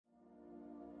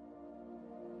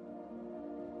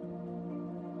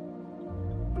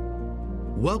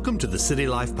Welcome to the City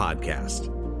Life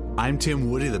Podcast. I'm Tim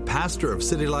Woody, the pastor of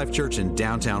City Life Church in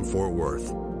downtown Fort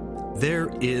Worth. There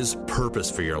is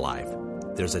purpose for your life.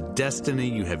 There's a destiny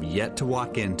you have yet to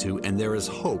walk into, and there is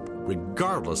hope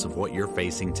regardless of what you're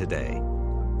facing today.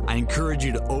 I encourage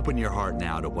you to open your heart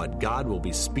now to what God will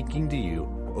be speaking to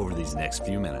you over these next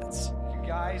few minutes.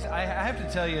 Guys, I have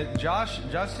to tell you, Josh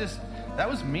that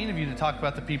was mean of you to talk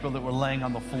about the people that were laying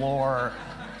on the floor.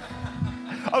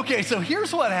 Okay, so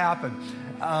here's what happened.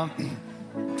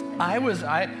 I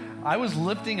was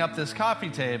lifting up this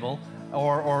coffee table,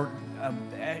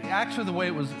 actually the way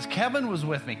it was, Kevin was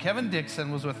with me. Kevin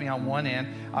Dixon was with me on one end.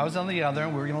 I was on the other,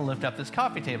 and we were going to lift up this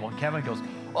coffee table. And Kevin goes,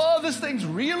 "Oh, this thing's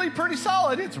really pretty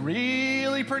solid. It's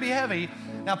really pretty heavy."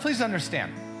 Now, please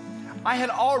understand, I had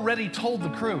already told the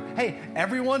crew, "Hey,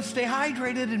 everyone stay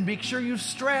hydrated and make sure you've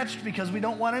stretched because we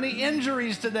don't want any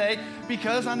injuries today,"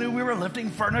 because I knew we were lifting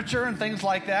furniture and things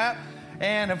like that.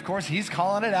 And, of course, he's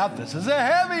calling it out. "This is a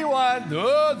heavy one.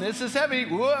 Oh, this is heavy."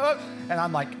 Whoa. And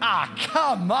I'm like,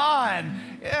 come on.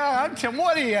 Yeah, I'm Tim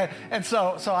Woody. And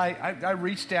so I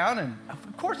reached down, and,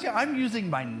 of course, yeah, I'm using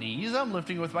my knees. I'm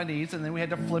lifting with my knees, and then we had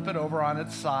to flip it over on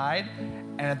its side.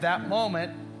 And at that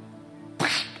moment,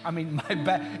 I mean, my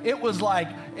back, it was like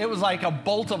a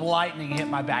bolt of lightning hit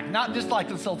my back. Not just like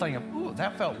this little thing of, "Ooh,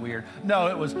 that felt weird." No,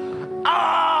 it was,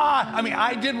 "Ah!" I mean,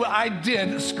 I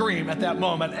did scream at that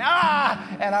moment. "Ah!"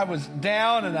 And I was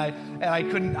down, and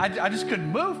I just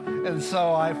couldn't move. And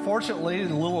so fortunately,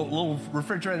 the little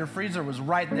refrigerator freezer was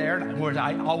right there, where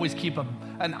I always keep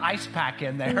an ice pack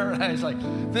in there. And I was like,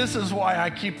 this is why I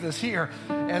keep this here.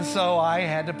 And so I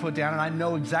had to put down, and I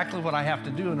know exactly what I have to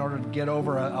do in order to get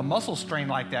over a muscle strain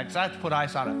like that, because I have to put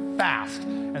ice on it fast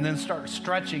and then start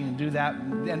stretching and do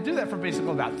that for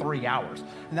basically about 3 hours.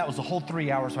 And that was the whole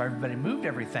 3 hours while everybody moved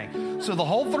everything. So the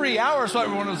whole 3 hours while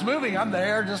everyone was moving, I'm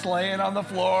there just laying on the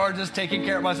floor, just taking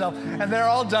care of myself. And they're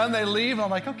all done. They leave. And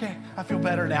I'm like, okay, I feel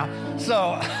better now.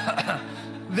 So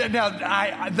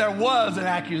now there was an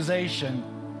accusation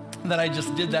that I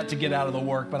just did that to get out of the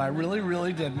work, but I really,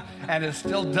 really didn't. And it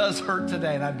still does hurt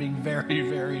today, and I'm being very,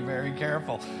 very, very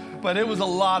careful. But it was a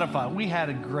lot of fun. We had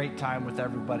a great time with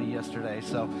everybody yesterday.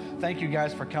 So thank you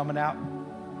guys for coming out. I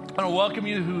want to welcome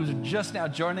you who's just now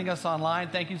joining us online.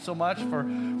 Thank you so much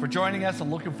for joining us.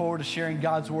 I'm looking forward to sharing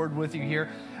God's word with you here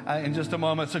in just a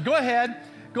moment. So go ahead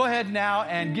now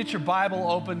and get your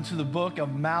Bible open to the book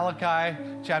of Malachi,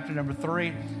 chapter number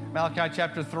 3. Malachi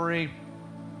chapter 3.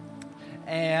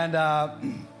 And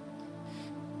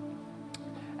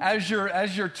as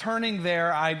you're turning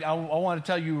there, I want to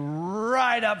tell you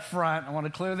right up front, I want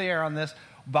to clear the air on this.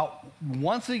 About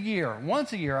once a year,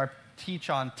 I teach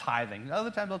on tithing. Other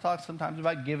times I'll talk sometimes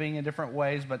about giving in different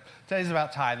ways, but today's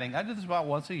about tithing. I do this about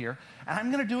once a year, and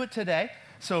I'm going to do it today.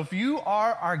 So if you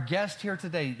are our guest here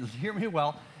today, hear me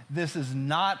well. This is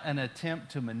not an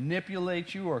attempt to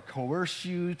manipulate you or coerce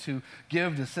you to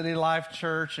give to City Life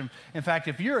Church. And in fact,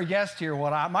 if you're a guest here,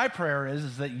 my prayer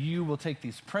is that you will take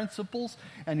these principles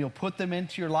and you'll put them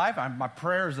into your life. My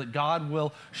prayer is that God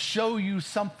will show you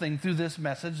something through this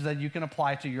message that you can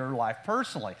apply to your life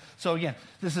personally. So again,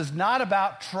 this is not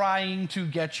about trying to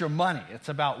get your money. It's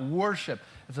about worship.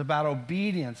 It's about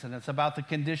obedience, and it's about the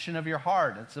condition of your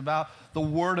heart. It's about the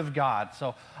Word of God.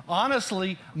 So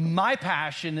honestly, my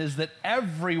passion is that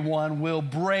everyone will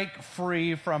break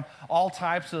free from all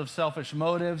types of selfish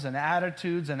motives and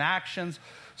attitudes and actions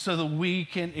so that we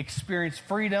can experience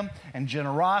freedom and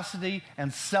generosity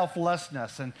and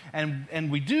selflessness.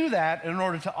 And we do that in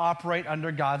order to operate under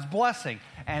God's blessing,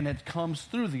 and it comes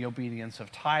through the obedience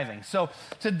of tithing. So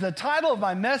the title of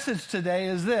my message today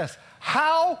is this: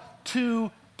 How to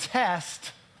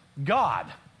Test God.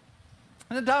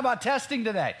 I'm going to talk about testing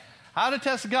today. How to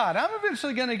test God. I'm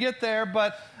eventually going to get there,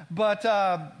 but let's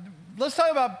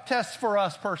talk about tests for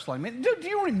us personally. I mean, do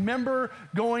you remember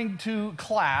going to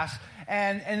class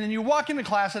and then you walk into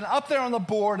class and up there on the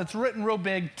board it's written real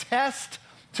big, "Test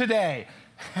today."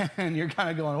 And you're kind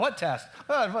of going, "What test?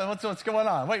 What's going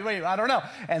on? Wait, I don't know."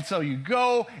 And so you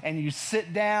go and you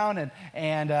sit down and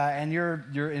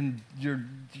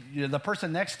the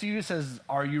person next to you says,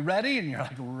 "Are you ready?" And you're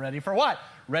like, "Ready for what?"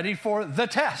 "Ready for the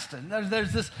test." And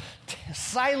there's this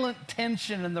silent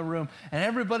tension in the room, and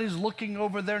everybody's looking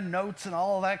over their notes and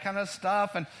all of that kind of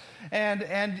stuff.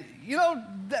 And you know,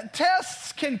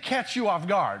 tests can catch you off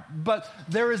guard, but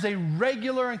there is a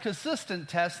regular and consistent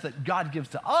test that God gives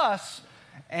to us.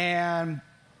 And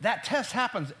that test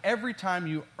happens every time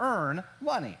you earn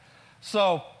money.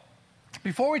 So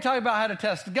before we talk about how to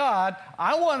test God,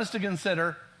 I want us to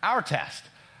consider our test.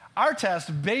 Our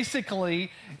test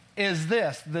basically is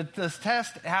this: that this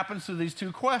test happens through these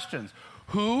two questions.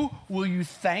 Who will you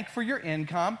thank for your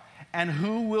income, and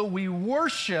who will we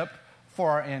worship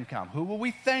for our income? Who will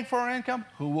we thank for our income?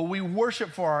 Who will we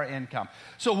worship for our income?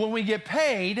 So when we get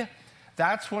paid,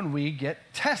 that's when we get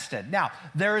tested. Now,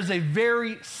 there is a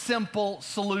very simple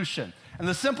solution. And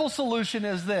the simple solution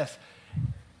is this.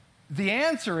 The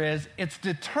answer is it's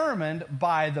determined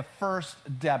by the first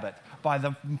debit, by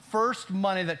the first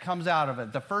money that comes out of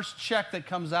it, the first check that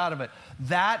comes out of it.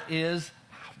 That is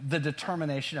the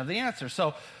determination of the answer.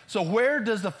 So where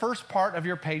does the first part of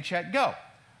your paycheck go?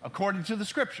 According to the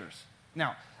scriptures.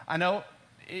 Now, I know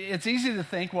it's easy to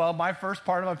think, well, my first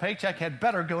part of my paycheck had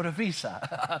better go to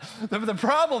Visa. The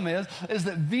problem is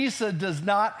that Visa does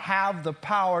not have the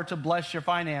power to bless your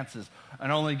finances,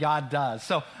 and only God does.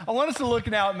 So I want us to look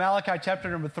now at Malachi chapter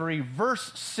number 3,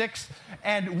 verse 6,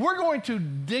 and we're going to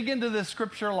dig into this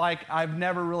scripture like I've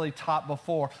never really taught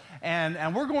before,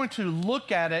 and we're going to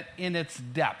look at it in its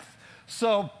depth.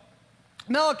 So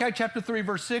Malachi chapter 3,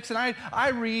 verse 6, and I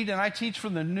read and I teach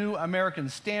from the New American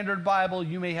Standard Bible.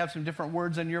 You may have some different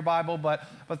words in your Bible, but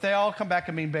they all come back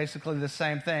and mean basically the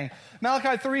same thing.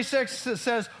 Malachi 3, 6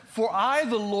 says, "For I,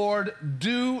 the Lord,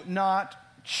 do not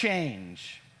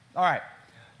change." All right,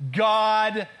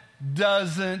 God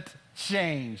doesn't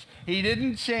change. He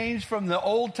didn't change from the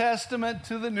Old Testament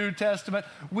to the New Testament.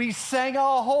 We sang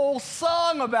a whole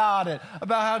song about it,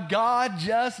 about how God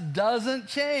just doesn't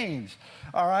change.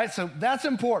 All right, so that's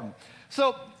important.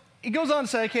 So it goes on to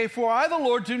say, okay, "For I, the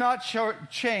Lord, do not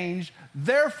change,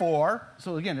 therefore,"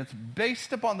 so again, it's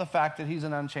based upon the fact that he's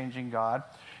an unchanging God,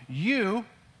 "you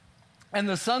and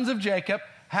the sons of Jacob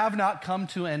have not come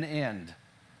to an end."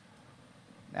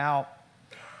 Now,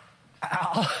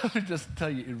 let me just tell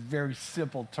you in very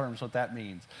simple terms what that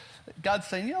means. God's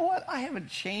saying, you know what? I haven't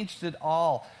changed at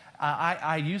all.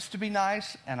 I used to be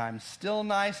nice, and I'm still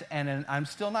nice, and I'm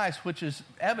still nice, which is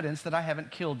evidence that I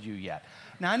haven't killed you yet.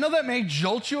 Now, I know that may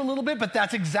jolt you a little bit, but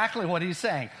that's exactly what he's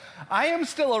saying. I am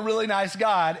still a really nice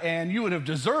God, and you would have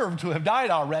deserved to have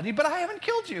died already, but I haven't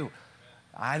killed you.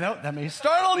 I know that may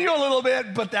startle you a little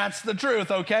bit, but that's the truth,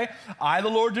 okay? "I, the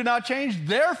Lord, do not change.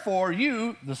 Therefore,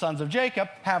 you, the sons of Jacob,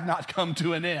 have not come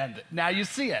to an end." Now you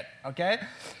see it, okay?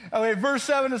 Okay, verse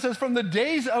 7, it says, "From the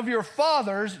days of your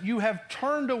fathers, you have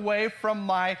turned away from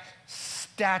my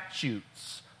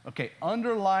statutes." Okay,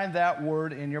 underline that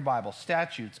word in your Bible,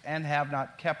 statutes, "and have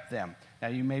not kept them." Now,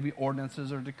 you may be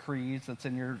ordinances or decrees that's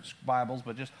in your Bibles,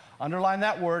 but just underline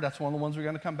that word. That's one of the ones we're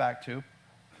going to come back to.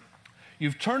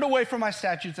 "You've turned away from my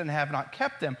statutes and have not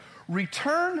kept them.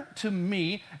 Return to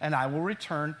me, and I will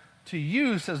return to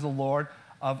you, says the Lord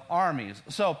of armies."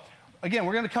 So, again,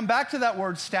 we're going to come back to that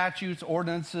word statutes,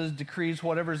 ordinances, decrees,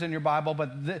 whatever's in your Bible.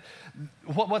 But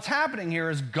what's happening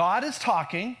here is God is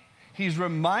talking. He's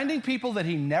reminding people that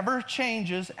he never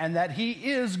changes and that he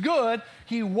is good.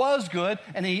 He was good,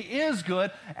 and he is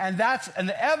good. And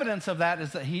the evidence of that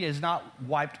is that he has not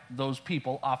wiped those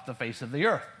people off the face of the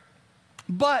earth.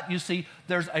 But, you see,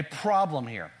 there's a problem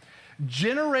here.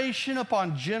 Generation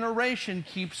upon generation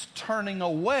keeps turning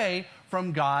away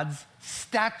from God's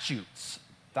statutes.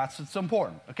 That's what's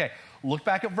important. Okay, look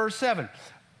back at verse 7.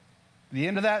 The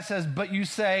end of that says, "But you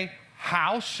say,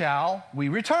 how shall we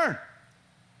return?"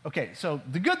 Okay, so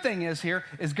the good thing is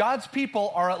God's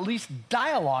people are at least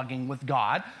dialoguing with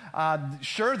God.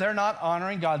 Sure, they're not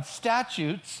honoring God's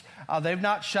statutes. They've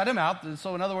not shut him out.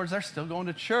 So in other words, they're still going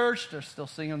to church. They're still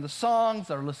singing the songs.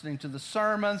 They're listening to the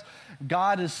sermons.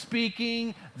 God is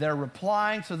speaking. They're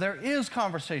replying. So there is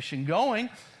conversation going.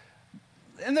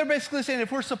 And they're basically saying,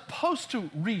 if we're supposed to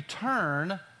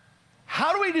return,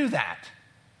 how do we do that?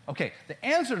 Okay, the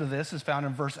answer to this is found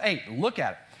in verse 8. Look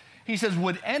at it. He says,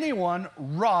 "Would anyone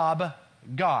rob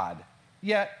God?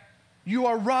 Yet you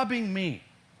are robbing me."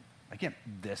 Again,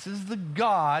 this is the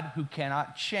God who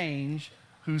cannot change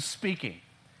who's speaking.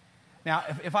 Now,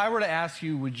 if I were to ask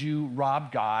you, would you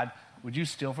rob God? Would you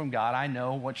steal from God? I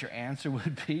know what your answer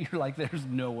would be. You're like, there's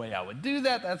no way I would do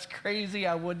that. That's crazy.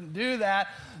 I wouldn't do that.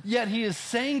 Yet he is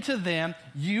saying to them,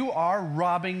 you are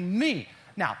robbing me.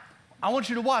 Now, I want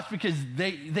you to watch because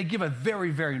they give a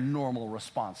very, very normal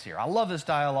response here. I love this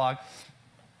dialogue.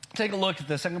 Take a look at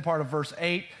the second part of verse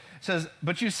 8. It says,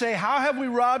 "But you say, how have we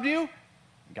robbed you?"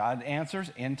 God answers,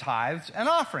 "In tithes and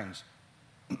offerings."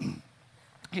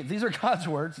 Okay, these are God's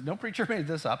words. No preacher made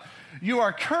this up. "You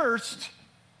are cursed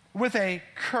with a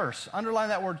curse." Underline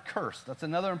that word curse. That's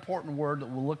another important word that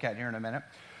we'll look at here in a minute.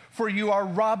 "For you are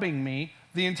robbing me,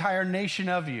 the entire nation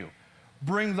of you.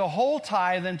 Bring the whole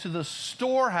tithe into the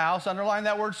storehouse." Underline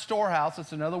that word storehouse.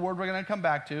 It's another word we're going to come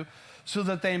back to. "So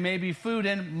that they may be food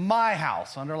in my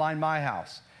house." Underline my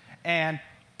house. "And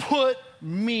put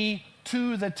me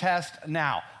to the test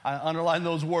now. I underline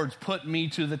those words, put me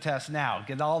to the test now.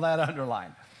 Get all that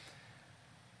underlined.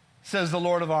 Says the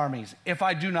Lord of armies, if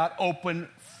I do not open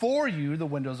for you the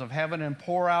windows of heaven and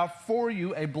pour out for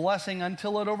you a blessing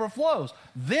until it overflows,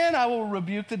 then I will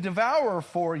rebuke the devourer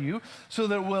for you, so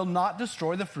that it will not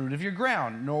destroy the fruit of your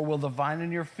ground, nor will the vine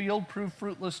in your field prove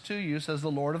fruitless to you, says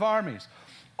the Lord of armies.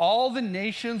 All the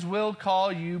nations will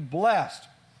call you blessed,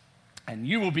 and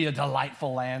you will be a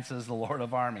delightful land, says the Lord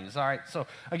of armies. All right, so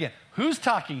again, who's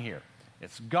talking here?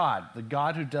 It's God, the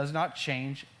God who does not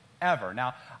change ever.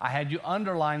 Now, I had you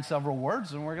underline several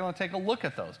words, and we're going to take a look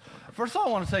at those. First of all,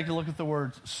 I want to take a look at the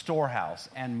words storehouse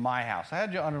and my house. I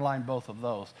had you underline both of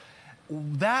those.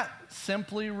 That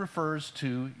simply refers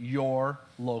to your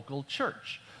local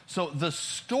church. So the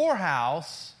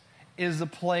storehouse is a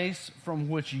place from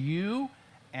which you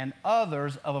and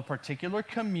others of a particular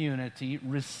community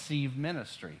receive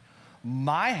ministry.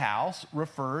 My house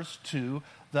refers to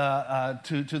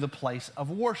the place of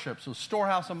worship. So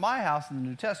storehouse and my house in the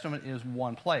New Testament is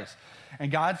one place.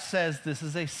 And God says this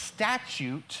is a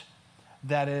statute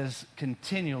that is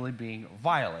continually being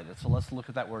violated. So let's look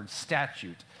at that word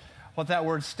statute. What that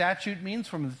word statute means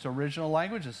from its original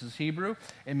language, this is Hebrew,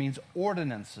 it means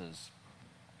ordinances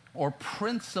or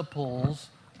principles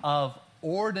of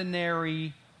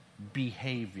ordinary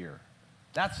behavior.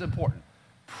 That's important.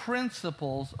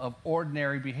 Principles of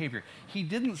ordinary behavior. He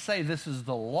didn't say this is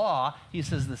the law. He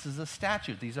says this is a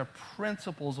statute. These are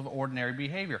principles of ordinary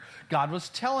behavior. God was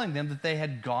telling them that they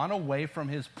had gone away from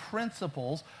his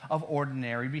principles of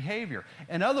ordinary behavior.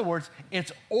 In other words,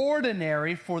 it's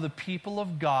ordinary for the people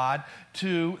of God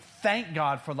to thank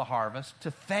God for the harvest,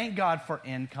 to thank God for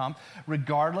income,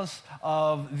 regardless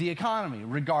of the economy,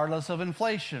 regardless of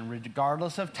inflation,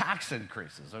 regardless of tax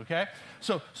increases, okay?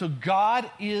 So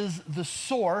God is the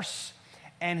source,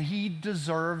 and he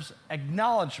deserves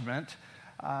acknowledgement,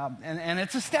 and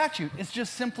it's a statute. It's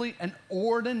just simply an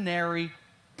ordinary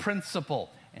principle.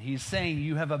 And he's saying,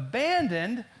 you have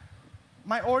abandoned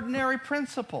my ordinary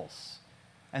principles.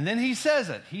 And then he says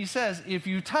it. He says, if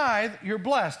you tithe, you're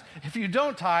blessed. If you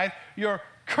don't tithe, you're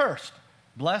cursed.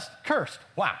 Blessed, cursed.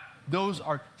 Wow. Those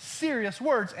are serious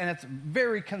words, and it's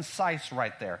very concise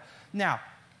right there. Now,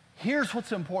 here's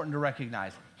what's important to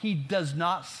recognize. He does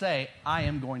not say, I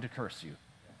am going to curse you.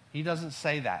 He doesn't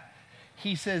say that.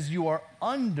 He says, you are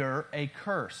under a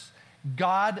curse.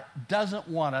 God doesn't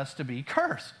want us to be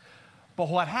cursed. But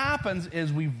what happens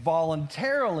is we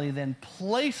voluntarily then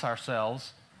place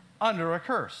ourselves under a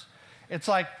curse. It's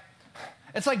like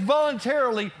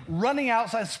voluntarily running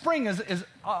outside. Spring is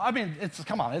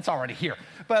come on, it's already here.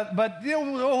 But you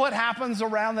know what happens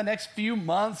around the next few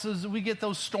months is we get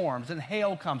those storms and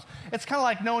hail comes. It's kind of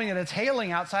like knowing that it's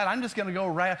hailing outside. I'm just going to go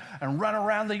and run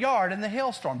around the yard in the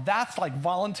hailstorm. That's like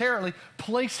voluntarily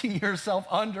placing yourself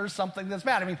under something that's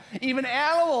bad. I mean, even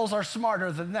animals are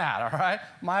smarter than that, all right?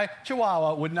 My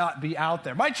Chihuahua would not be out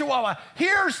there. My Chihuahua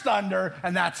hears thunder,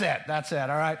 and that's it, all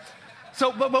right?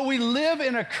 So, but we live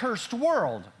in a cursed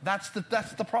world. That's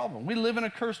the problem. We live in a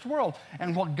cursed world.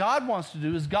 And what God wants to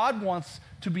do is God wants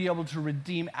to be able to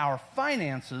redeem our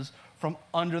finances from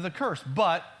under the curse.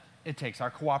 But it takes our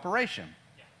cooperation.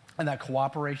 And that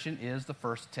cooperation is the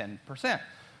first 10%.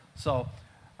 So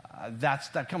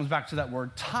that comes back to that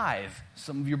word tithe.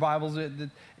 Some of your Bibles,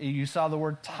 you saw the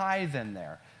word tithe in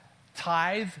there.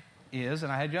 Tithe is,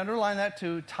 and I had you underline that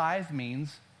too, tithe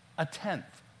means a tenth.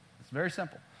 It's very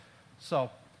simple.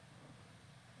 So,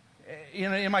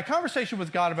 in my conversation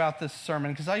with God about this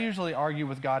sermon, because I usually argue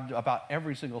with God about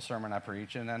every single sermon I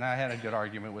preach, and I had a good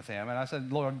argument with him, and I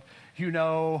said, Lord,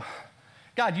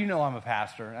 God, I'm a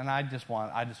pastor, and I just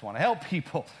want to help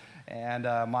people, and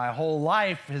my whole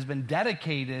life has been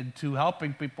dedicated to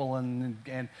helping people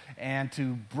and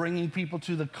to bringing people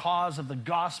to the cause of the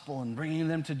gospel and bringing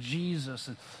them to Jesus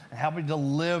and helping to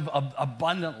live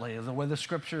abundantly, the way the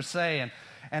scriptures say,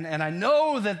 And I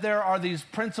know that there are these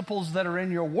principles that are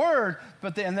in your word,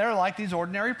 and they're like these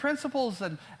ordinary principles,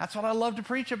 and that's what I love to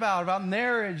preach about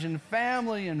marriage and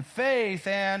family and faith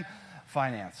and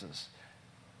finances.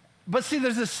 But see,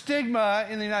 there's a stigma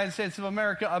in the United States of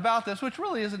America about this, which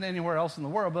really isn't anywhere else in the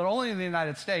world, but only in the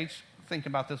United States. Think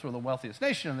about this, we're the wealthiest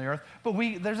nation on the earth, but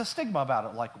there's a stigma about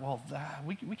it, like, well,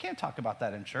 we can't talk about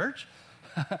that in church.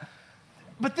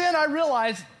 But then I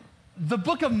realized the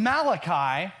book of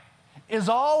Malachi is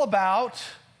all about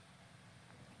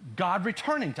God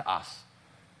returning to us.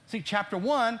 See, chapter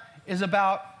 1 is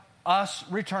about us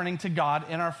returning to God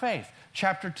in our faith.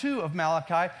 Chapter 2 of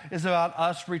Malachi is about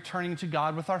us returning to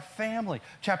God with our family.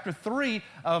 Chapter 3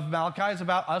 of Malachi is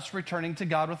about us returning to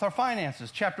God with our finances.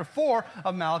 Chapter 4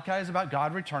 of Malachi is about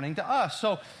God returning to us.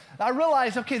 So I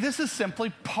realized, okay, this is simply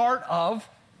part of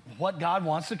what God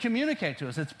wants to communicate to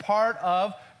us. It's part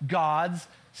of God's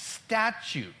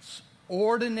statutes,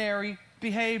 ordinary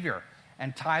behavior.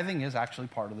 And tithing is actually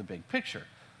part of the big picture.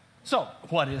 So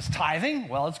what is tithing?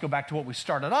 Well, let's go back to what we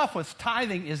started off with.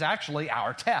 Tithing is actually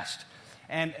our test.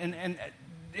 And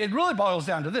it really boils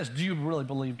down to this. Do you really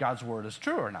believe God's word is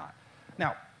true or not?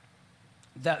 Now,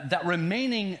 that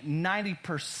remaining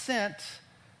 90%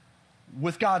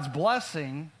 with God's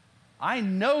blessing, I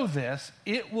know this,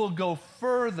 it will go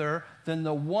further than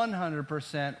the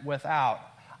 100% without.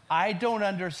 I don't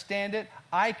understand it.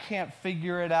 I can't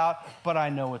figure it out, but I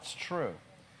know it's true.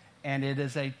 And it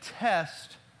is a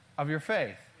test of your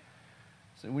faith.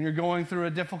 So when you're going through a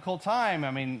difficult time,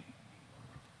 I mean,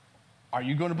 are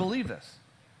you going to believe this?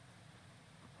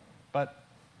 But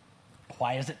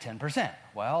why is it 10%?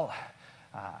 Well,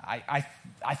 I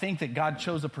think that God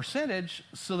chose a percentage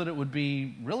so that it would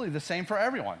be really the same for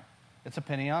everyone. It's a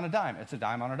penny on a dime. It's a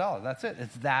dime on a dollar. That's it.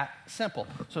 It's that simple.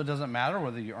 So it doesn't matter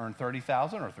whether you earn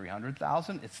 $30,000 or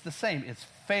 $300,000. It's the same. It's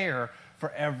fair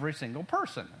for every single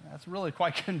person. That's really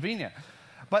quite convenient.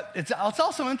 But it's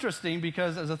also interesting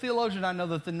because as a theologian, I know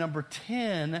that the number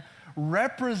 10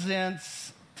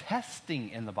 represents testing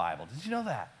in the Bible. Did you know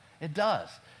that? It does.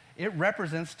 It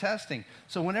represents testing.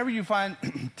 So whenever you find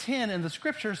 10 in the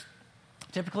scriptures,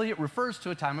 typically it refers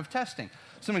to a time of testing.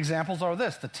 Some examples are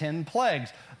this: the 10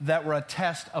 plagues that were a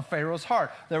test of Pharaoh's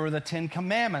heart. There were the 10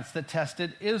 commandments that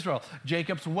tested Israel.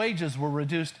 Jacob's wages were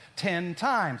reduced 10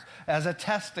 times as a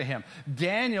test to him.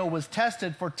 Daniel was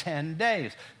tested for 10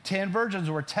 days. 10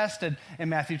 virgins were tested in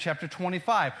Matthew chapter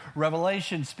 25.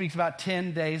 Revelation speaks about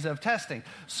 10 days of testing.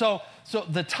 So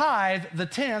the tithe, the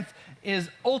 10th,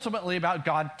 is ultimately about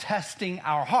God testing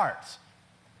our hearts.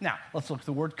 Now, let's look at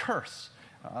the word curse.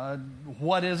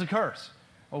 What is a curse?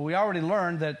 Well, we already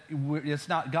learned that it's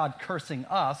not God cursing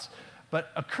us,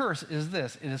 but a curse is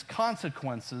this. It is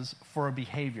consequences for a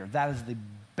behavior. That is the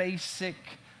basic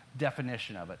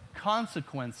definition of it.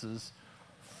 Consequences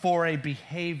for a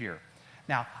behavior.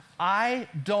 Now, I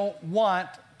don't want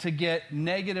to get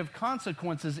negative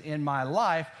consequences in my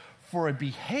life for a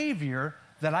behavior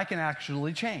that I can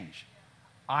actually change.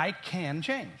 I can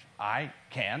change. I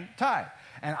can tithe.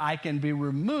 And I can be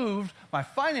removed, my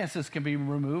finances can be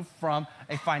removed from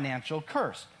a financial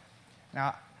curse.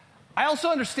 Now, I also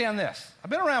understand this.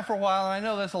 I've been around for a while, and I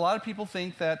know this. A lot of people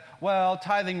think that, well,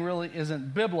 tithing really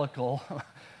isn't biblical.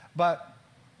 But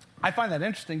I find that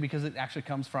interesting because it actually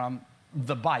comes from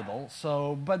the Bible.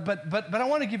 So, but I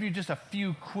want to give you just a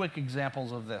few quick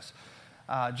examples of this.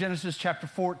 Genesis chapter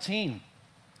 14,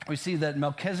 we see that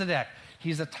Melchizedek,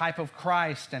 he's a type of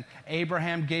Christ, and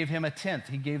Abraham gave him a tenth.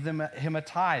 He gave him a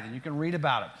tithe, and you can read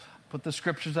about it. Put the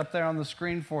scriptures up there on the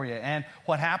screen for you. And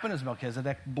what happened is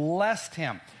Melchizedek blessed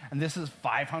him. And this is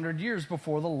 500 years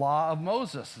before the law of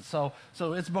Moses. So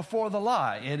it's before the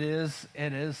law. It is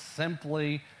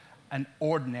simply an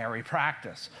ordinary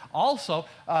practice. Also,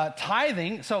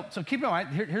 tithing, so keep in mind,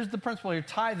 here's the principle here.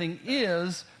 Tithing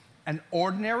is an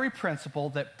ordinary principle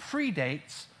that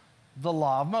predates the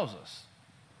law of Moses.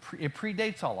 It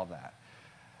predates all of that.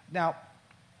 Now,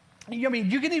 I mean,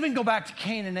 you can even go back to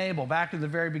Cain and Abel, back to the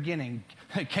very beginning.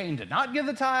 Cain did not give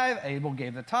the tithe. Abel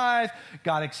gave the tithe.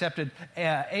 God accepted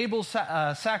Abel's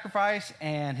sacrifice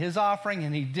and his offering,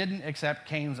 and he didn't accept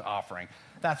Cain's offering.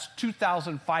 That's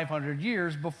 2,500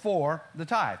 years before the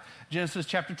tithe. Genesis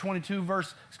chapter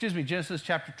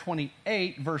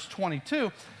 28, verse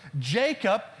 22.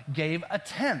 Jacob gave a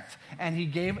tenth, and he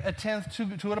gave a tenth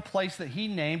to a place that he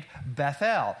named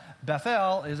Bethel.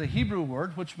 Bethel is a Hebrew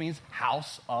word which means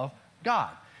house of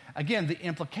God. Again, the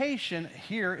implication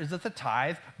here is that the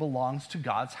tithe belongs to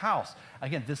God's house.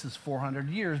 Again, this is 400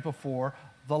 years before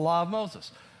the law of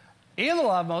Moses. In the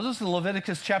law of Moses, in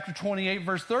Leviticus chapter 28,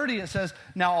 verse 30, it says,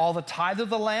 "Now all the tithe of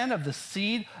the land, of the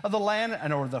seed of the land,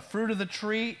 and or the fruit of the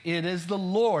tree, it is the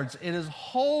Lord's. It is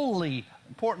holy."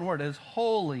 Important word, it is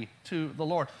holy to the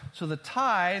Lord. So the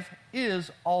tithe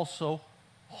is also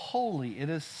holy. It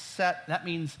is set, that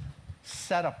means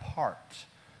set apart.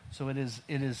 So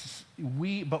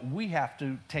but we have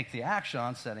to take the action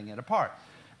on setting it apart.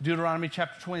 Deuteronomy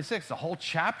chapter 26, the whole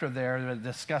chapter there that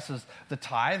discusses the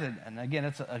tithe. And again,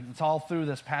 it's all through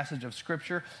this passage of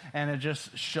Scripture, and it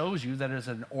just shows you that it's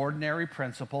an ordinary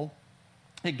principle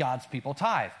that God's people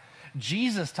tithe.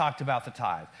 Jesus talked about the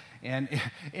tithe. And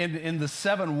in the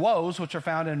 7 woes, which are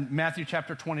found in Matthew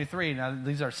chapter 23, now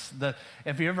these are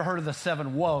if you ever heard of the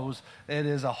 7 woes, it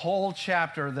is a whole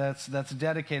chapter that's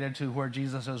dedicated to where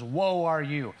Jesus says, "Woe are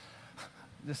you."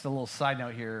 Just a little side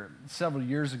note here. Several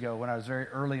years ago, when I was very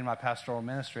early in my pastoral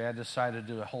ministry, I decided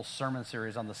to do a whole sermon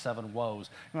series on the 7 woes.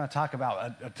 I'm going to talk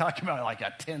about like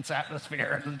a tense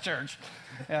atmosphere in the church.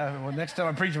 Well, next time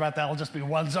I preach about that, it'll just be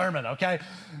one sermon, okay?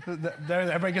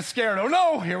 Everybody gets scared. Oh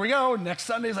no, here we go. Next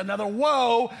Sunday is another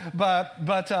woe. But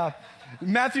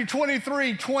Matthew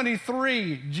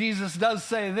 23, Jesus does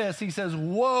say this. He says,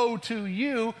 "Woe to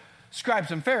you,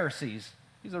 scribes and Pharisees."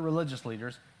 These are religious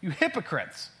leaders. "You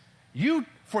hypocrites.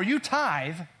 For you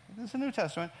tithe," this is the New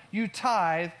Testament, "you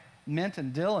tithe mint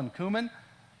and dill and cumin,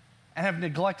 and have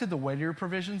neglected the weightier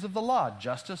provisions of the law,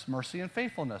 justice, mercy, and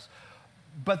faithfulness.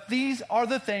 But these are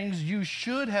the things you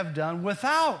should have done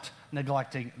without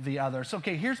neglecting the others."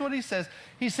 Okay, here's what he says.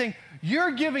 He's saying,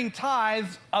 you're giving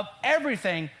tithes of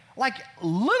everything, like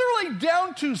literally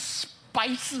down to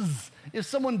spices. If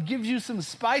someone gives you some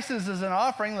spices as an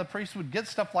offering, the priest would get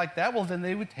stuff like that. Well, then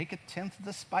they would take 1/10 of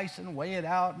the spice and weigh it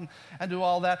out and do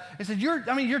all that. He said,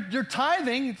 you're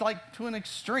tithing, it's like to an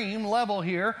extreme level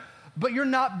here, but you're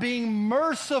not being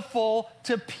merciful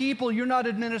to people. You're not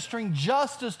administering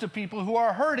justice to people who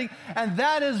are hurting. And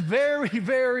that is very,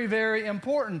 very, very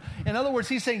important. In other words,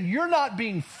 he's saying you're not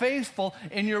being faithful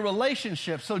in your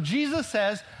relationship. So Jesus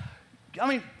says,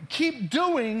 keep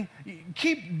doing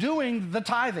the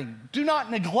tithing. Do not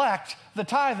neglect the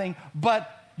tithing,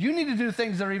 but you need to do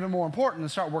things that are even more important and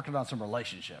start working on some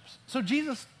relationships. So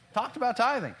Jesus talked about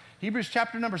tithing. Hebrews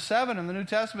chapter number 7 in the New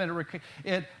Testament,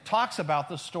 it talks about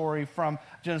the story from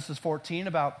Genesis 14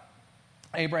 about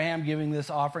Abraham giving this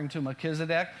offering to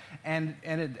Melchizedek, and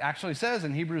it actually says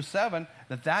in Hebrews 7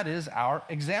 that is our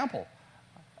example.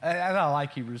 And I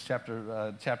like Hebrews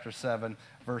chapter 7,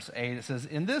 verse 8. It says,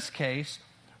 "In this case,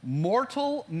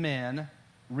 mortal men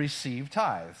receive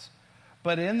tithes.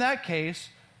 But in that case,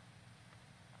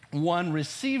 one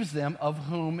receives them of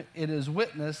whom it is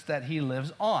witnessed that he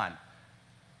lives on."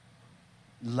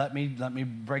 Let me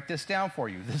break this down for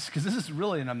you, because this is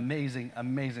really an amazing,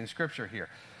 amazing scripture here.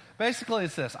 Basically,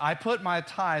 it's this. I put my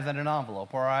tithe in an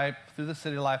envelope, or through the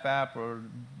City Life app, or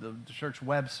the church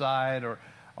website,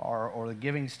 or the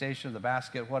giving station, the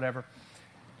basket, whatever.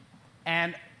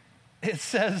 And it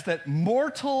says that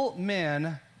mortal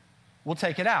men will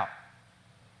take it out.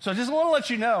 So I just want to let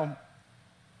you know,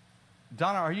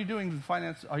 Donna, are you doing the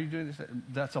finance? Are you doing this?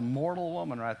 That's a mortal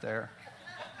woman right there.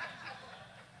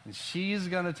 And she's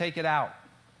going to take it out.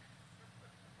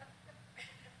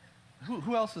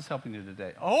 Who else is helping you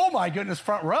today? Oh my goodness,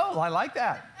 front row. I like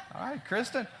that. All right,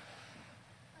 Kristen.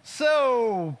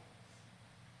 So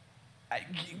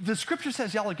the scripture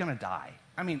says y'all are going to die.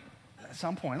 At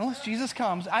some point, unless Jesus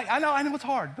comes. I know it's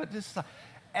hard, but just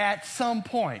at some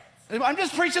point. I'm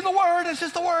just preaching the word. It's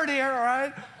just the word here, all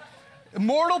right?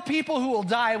 Mortal people who will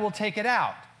die will take it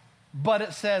out. But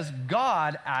it says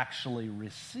God actually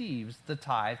receives the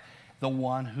tithe, the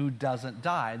one who doesn't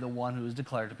die, the one who is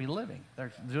declared to be living.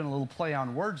 They're doing a little play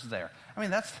on words there.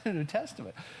 That's the New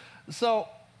Testament. So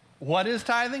what is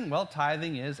tithing? Well,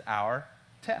 tithing is our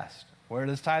test. Where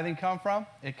does tithing come from?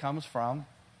 It comes from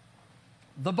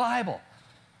the Bible.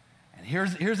 And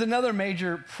here's another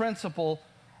major principle.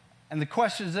 And the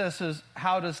question is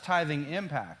how does tithing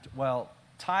impact? Well,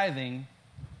 tithing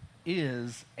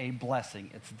is a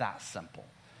blessing. It's that simple.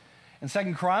 In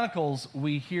 2 Chronicles,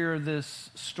 we hear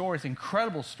this story, this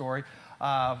incredible story,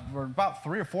 for about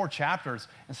 3 or 4 chapters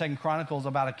in 2 Chronicles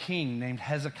about a king named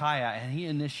Hezekiah, and he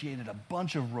initiated a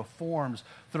bunch of reforms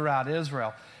throughout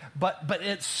Israel. But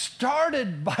it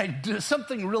started by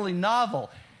something really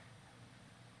novel.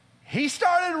 He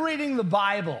started reading the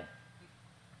Bible,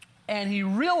 and he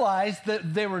realized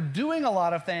that they were doing a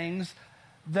lot of things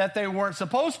that they weren't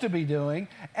supposed to be doing,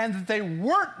 and that they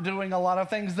weren't doing a lot of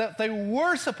things that they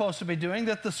were supposed to be doing,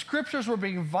 that the scriptures were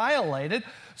being violated.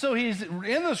 So he's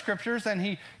in the scriptures, and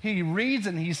he reads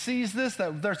and he sees this,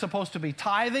 that they're supposed to be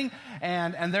tithing,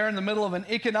 and they're in the middle of an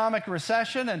economic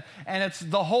recession, and it's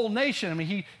the whole nation.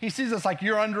 He sees this like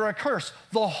you're under a curse,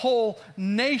 the whole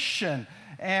nation.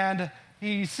 And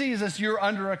he sees us, you're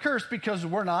under a curse because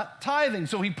we're not tithing.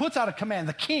 So he puts out a command.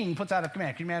 The king puts out a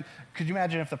command. Could you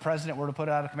imagine if the president were to put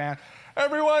out a command?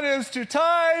 Everyone is to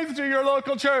tithe to your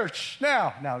local church.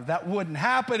 Now that wouldn't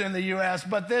happen in the U.S.,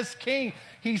 but this king,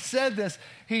 he said this.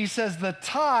 He says the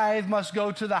tithe must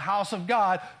go to the house of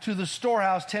God, to the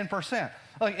storehouse, 10%.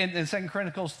 Like in 2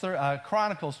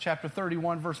 Chronicles chapter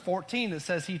 31, verse 14, it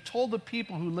says, he told the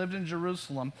people who lived in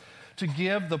Jerusalem to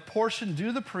give the portion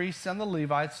due the priests and the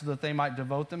Levites so that they might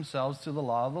devote themselves to the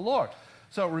law of the Lord.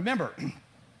 So remember,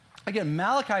 again,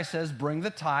 Malachi says, bring the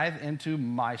tithe into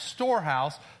my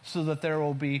storehouse so that there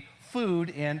will be food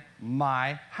in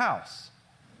my house.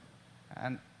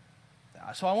 And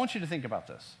so I want you to think about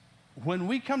this. When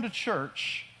we come to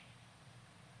church,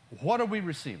 what are we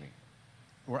receiving?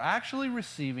 We're actually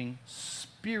receiving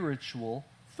spiritual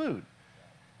food.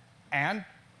 And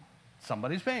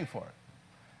somebody's paying for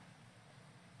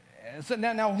it. So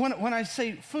now when I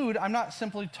say food, I'm not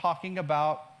simply talking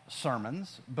about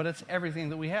sermons, but it's everything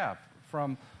that we have,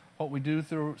 from what we do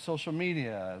through social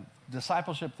media,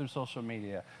 discipleship through social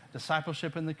media,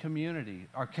 discipleship in the community,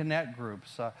 our connect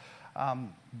groups,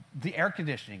 the air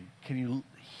conditioning. Can you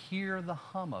hear the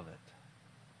hum of it?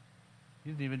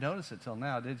 You didn't even notice it till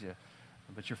now, did you?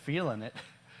 But you're feeling it.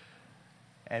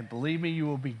 And believe me, you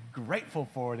will be grateful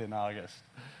for it in August.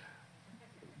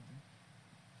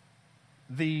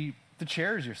 The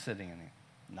chairs you're sitting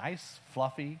in, nice,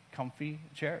 fluffy, comfy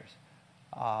chairs.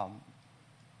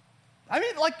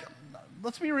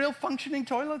 Let's be real, functioning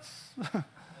toilets.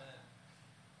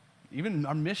 Even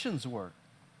our missions work.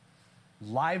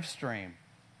 Live stream.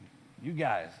 You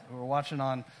guys who are watching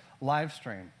on live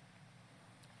stream.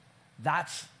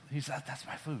 That's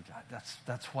my food.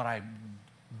 That's what I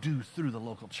do through the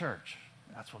local church.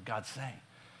 That's what God's saying.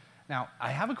 Now,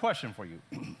 I have a question for you.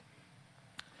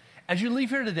 As you leave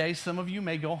here today, some of you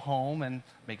may go home and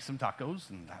make some tacos,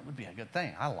 and that would be a good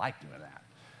thing. I like doing that.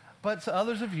 But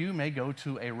others of you may go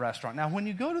to a restaurant. Now, when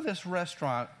you go to this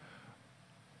restaurant,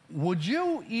 would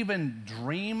you even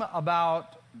dream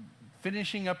about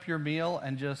finishing up your meal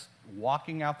and just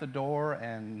walking out the door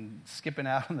and skipping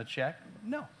out on the check?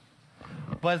 No.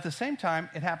 But at the same time,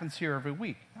 it happens here every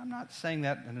week. I'm not saying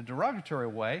that in a derogatory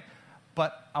way,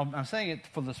 but I'm saying it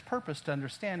for this purpose to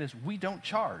understand is we don't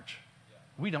charge.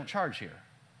 We don't charge here.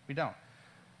 We don't.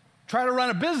 Try to run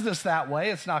a business that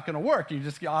way, it's not going to work. You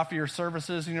just offer your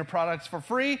services and your products for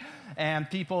free, and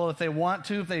people, if they want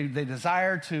to, if they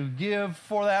desire to give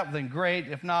for that, then great.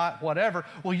 If not, whatever.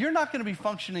 Well, you're not going to be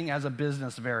functioning as a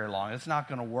business very long. It's not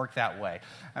going to work that way.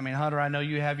 I mean, Hunter, I know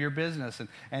you have your business,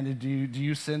 and do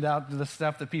you send out the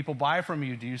stuff that people buy from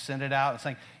you? Do you send it out and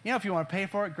saying, if you want to pay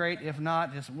for it, great. If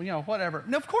not, just, whatever.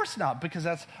 No, of course not, because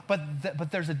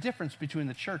but there's a difference between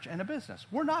the church and a business.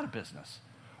 We're not a business.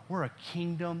 We're a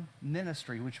kingdom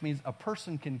ministry, which means a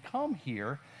person can come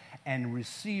here and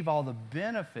receive all the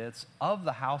benefits of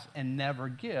the house and never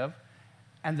give,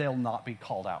 and they'll not be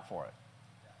called out for it.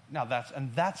 Now that's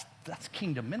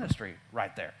kingdom ministry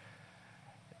right there.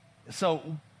 So,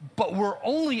 but we're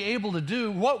only able to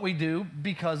do what we do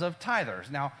because of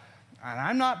tithers. Now, and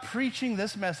I'm not preaching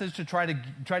this message to try to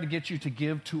get you to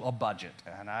give to a budget.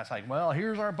 And I was like, well,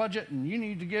 here's our budget, and you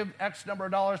need to give X number of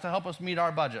dollars to help us meet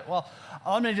our budget. Well,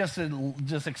 let me just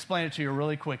explain it to you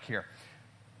really quick here.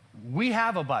 We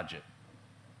have a budget.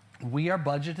 We are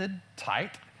budgeted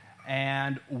tight,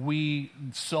 and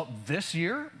so this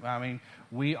year,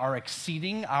 we are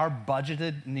exceeding our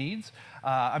budgeted needs. We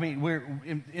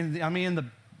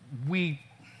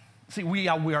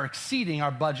are exceeding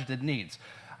our budgeted needs.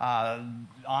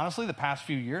 Honestly, the past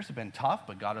few years have been tough,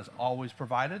 but God has always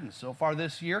provided. And so far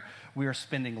this year, we are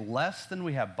spending less than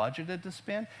we have budgeted to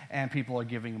spend, and people are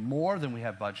giving more than we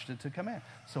have budgeted to come in.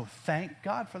 So thank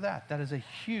God for that. That is a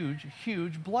huge,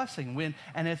 huge blessing.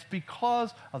 And it's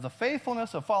because of the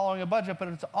faithfulness of following a budget, but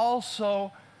it's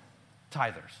also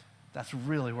tithers. That's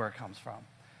really where it comes from.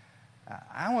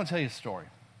 I want to tell you a story.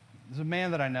 There's a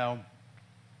man that I know.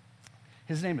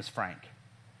 His name is Frank.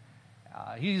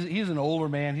 He's an older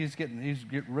man. He's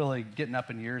really getting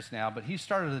up in years now, but he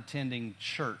started attending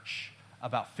church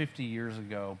about 50 years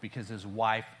ago because his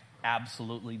wife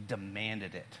absolutely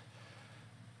demanded it.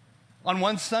 On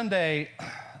one Sunday,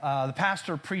 the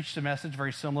pastor preached a message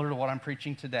very similar to what I'm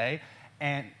preaching today,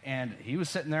 and he was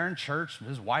sitting there in church.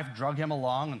 His wife drug him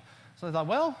along, and so I thought,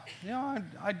 well,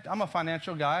 I'm a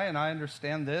financial guy, and I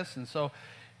understand this, and so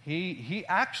he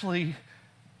actually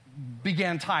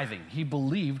began tithing. He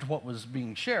believed what was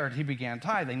being shared. He began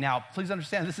tithing. Now, please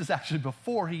understand, this is actually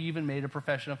before he even made a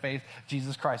profession of faith,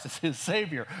 Jesus Christ is his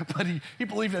Savior. But he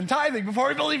believed in tithing before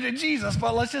he believed in Jesus.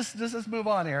 But let's just move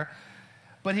on here.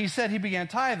 But he said he began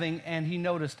tithing, and he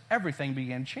noticed everything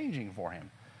began changing for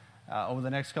him. Over the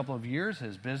next couple of years,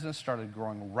 his business started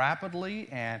growing rapidly,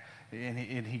 and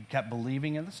he kept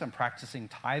believing in this and practicing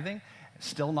tithing,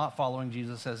 still not following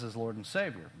Jesus as his Lord and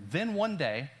Savior. Then one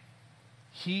day,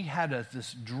 he had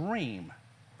this dream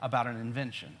about an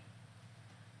invention.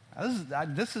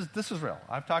 This is real.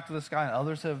 I've talked to this guy, and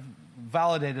others have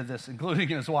validated this, including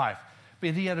his wife.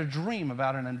 But he had a dream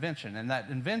about an invention, and that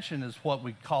invention is what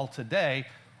we call today,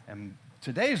 in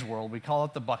today's world, we call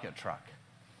it the bucket truck.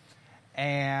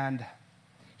 And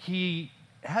he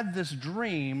had this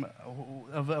dream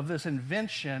of this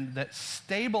invention that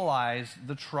stabilized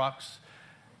the trucks.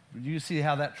 You see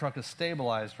how that truck is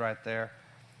stabilized right there.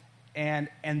 And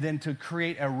then to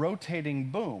create a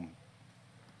rotating boom.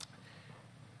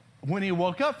 When he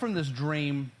woke up from this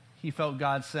dream, he felt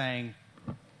God saying,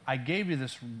 I gave you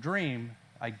this dream,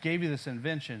 I gave you this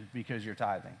invention because you're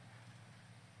tithing.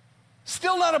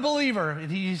 Still not a believer,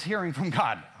 he's hearing from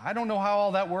God. I don't know how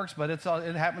all that works, but it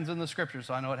happens in the scripture,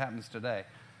 so I know it happens today.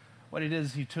 What he did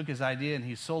is he took his idea and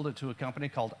he sold it to a company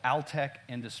called Altec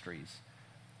Industries.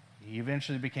 He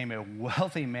eventually became a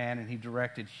wealthy man, and he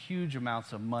directed huge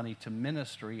amounts of money to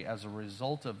ministry as a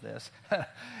result of this.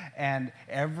 And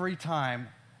every time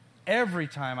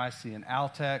I see an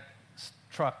Altec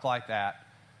truck like that,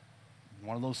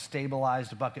 one of those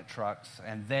stabilized bucket trucks,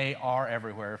 and they are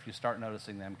everywhere if you start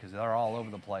noticing them because they're all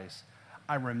over the place,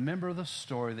 I remember the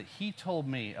story that he told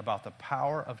me about the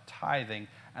power of tithing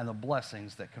and the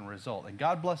blessings that can result. And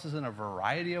God blesses in a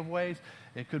variety of ways.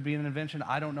 It could be an invention.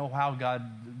 I don't know how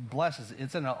God blesses.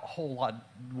 It's in a whole lot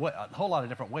of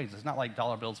different ways. It's not like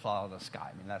dollar bills fall out of the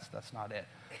sky. I mean, that's not it.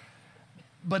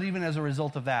 But even as a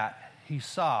result of that, he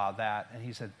saw that, and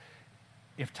he said,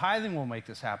 if tithing will make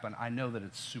this happen, I know that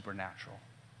it's supernatural.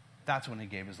 That's when he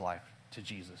gave his life to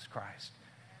Jesus Christ.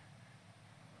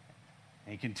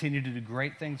 And he continued to do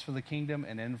great things for the kingdom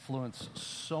and influence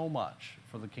so much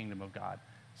for the kingdom of God.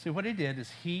 See, what he did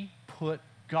is he put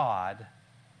God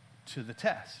to the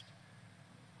test.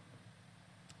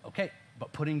 Okay,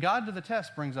 but putting God to the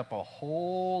test brings up a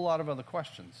whole lot of other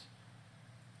questions.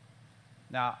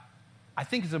 Now, I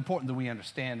think it's important that we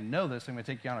understand and know this. I'm going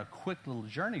to take you on a quick little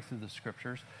journey through the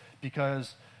scriptures,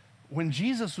 because when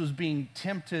Jesus was being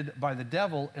tempted by the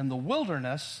devil in the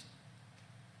wilderness,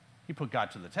 he put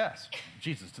God to the test,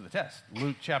 Jesus to the test.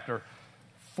 Luke chapter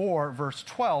 4, verse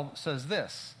 12 says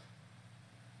this.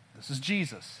 This is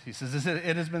Jesus. He says,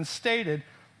 it has been stated,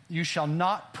 you shall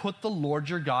not put the Lord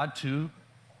your God to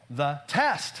the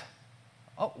test.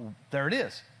 Oh, there it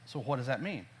is. So what does that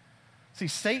mean? See,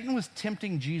 Satan was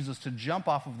tempting Jesus to jump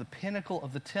off of the pinnacle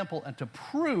of the temple and to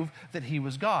prove that he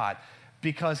was God,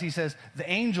 because he says the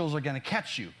angels are going to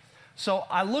catch you. So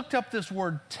I looked up this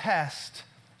word test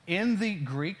in the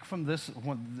Greek from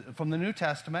the New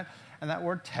Testament, and that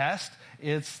word test,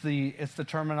 it's the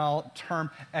term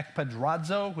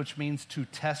ekpadrazo, which means to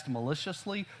test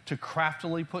maliciously, to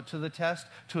craftily put to the test,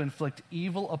 to inflict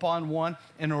evil upon one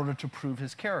in order to prove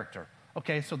his character.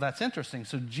 Okay, so that's interesting.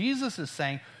 So Jesus is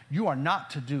saying you are not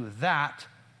to do that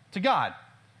to God.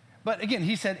 But again,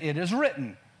 he said it is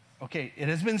written. Okay, it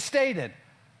has been stated.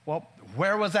 Well,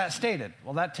 where was that stated?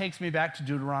 Well, that takes me back to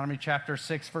Deuteronomy chapter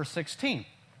 6, verse 16,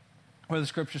 where the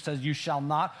scripture says, you shall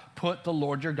not put the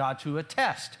Lord your God to a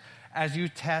test, as you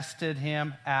tested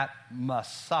him at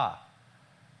Massah.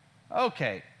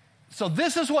 Okay, so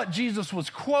this is what Jesus was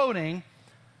quoting,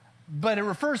 but it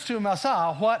refers to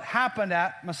Massah, what happened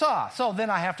at Massah. So then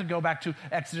I have to go back to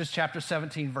Exodus chapter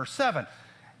 17, verse 7.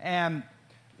 And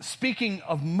speaking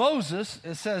of Moses,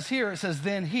 it says,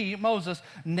 then he, Moses,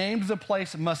 named the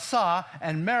place Massah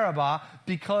and Meribah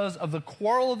because of the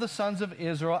quarrel of the sons of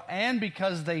Israel and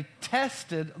because they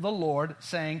tested the Lord,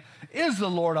 saying, is the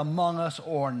Lord among us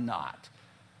or not?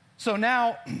 So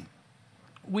now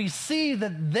we see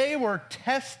that they were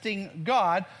testing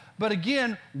God, but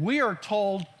again, we are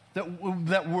told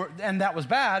that was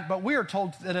bad, but we are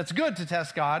told that it's good to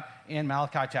test God in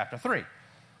Malachi chapter 3.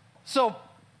 So,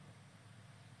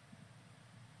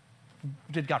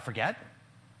 did God forget?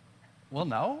 Well,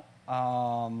 no.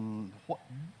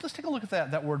 Let's take a look at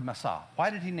that word Massah. Why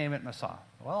did he name it Massah?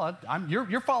 Well,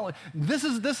 you're following. This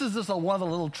is just one of the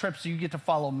little trips you get to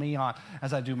follow me on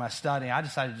as I do my study. I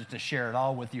decided just to share it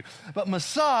all with you. But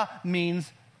Massah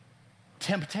means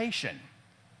temptation.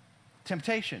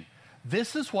 Temptation.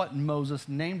 This is what Moses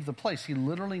named the place. He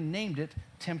literally named it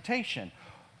temptation.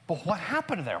 But what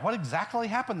happened there? What exactly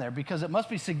happened there? Because it must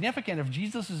be significant if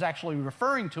Jesus is actually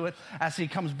referring to it as he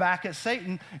comes back at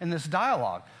Satan in this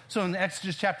dialogue. So in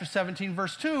Exodus chapter 17,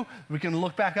 verse 2, we can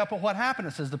look back up at what happened.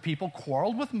 It says, the people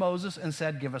quarreled with Moses and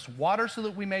said, give us water so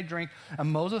that we may drink.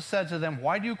 And Moses said to them,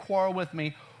 why do you quarrel with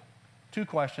me? Two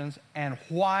questions. And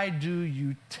why do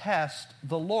you test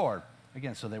the Lord?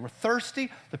 Again, so they were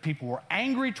thirsty. The people were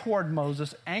angry toward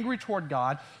Moses, angry toward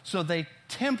God, so they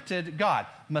tempted God.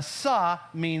 Massah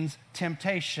means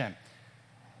temptation.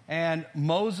 And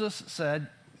Moses said,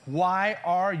 why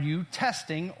are you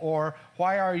testing, or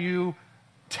why are you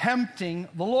tempting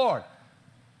the Lord?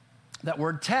 That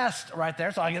word test right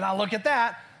there, so I can now look at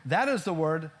that. That is the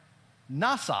word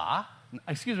nasa.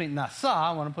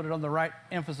 I want to put it on the right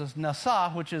emphasis,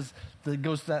 nasa, which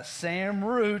goes to that same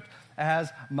root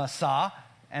as masa,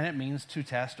 and it means to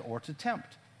test or to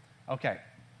tempt. Okay,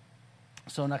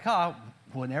 so nakah,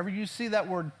 whenever you see that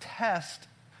word test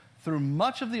through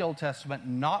much of the Old Testament,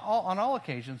 not on all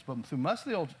occasions, but through much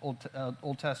of the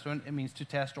Old Testament, it means to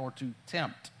test or to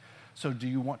tempt. So do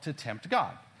you want to tempt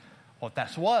God? What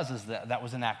that was is that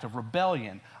was an act of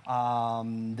rebellion.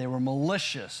 They were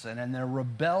malicious, and in their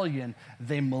rebellion,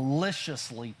 they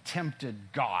maliciously tempted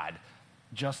God,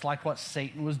 just like what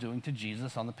Satan was doing to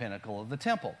Jesus on the pinnacle of the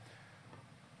temple.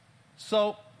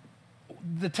 So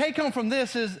the take-home from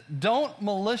this is, don't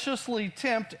maliciously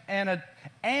tempt and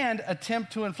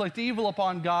attempt to inflict evil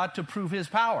upon God to prove his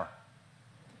power.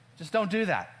 Just don't do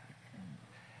that.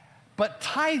 But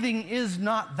tithing is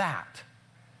not that.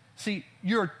 See,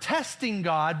 you're testing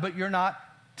God, but you're not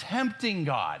tempting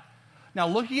God. Now,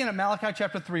 looking at Malachi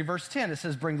chapter 3, verse 10, it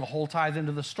says, bring the whole tithe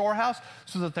into the storehouse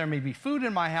so that there may be food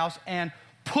in my house, and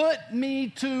put me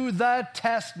to the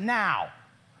test now.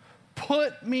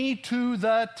 Put me to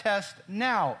the test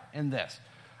now in this.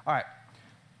 All right.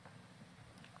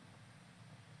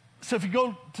 So if you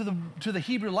go to the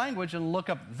Hebrew language and look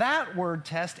up that word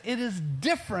test, it is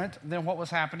different than what was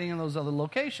happening in those other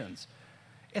locations.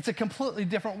 It's a completely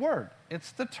different word.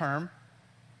 It's the term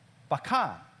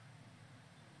bakan.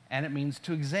 And it means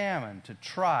to examine, to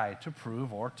try, to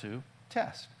prove, or to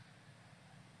test.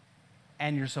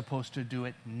 And you're supposed to do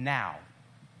it now.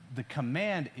 The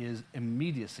command is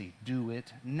immediacy. Do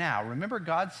it now. Remember,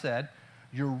 God said,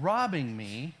 you're robbing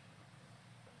me,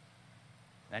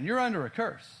 and you're under a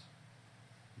curse.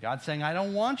 God's saying, I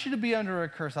don't want you to be under a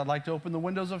curse. I'd like to open the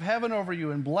windows of heaven over you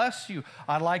and bless you.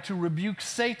 I'd like to rebuke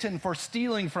Satan for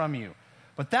stealing from you.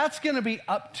 But that's going to be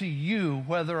up to you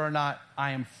whether or not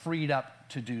I am freed up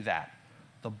to do that.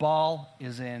 The ball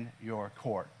is in your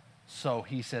court. So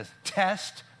he says,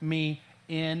 test me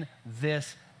in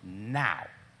this now.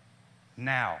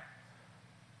 Now.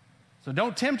 So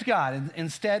don't tempt God.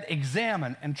 Instead,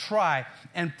 examine and try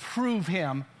and prove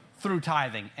him through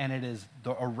tithing, and it is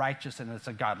a righteous and it's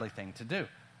a godly thing to do.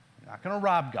 You're not going to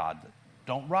rob God.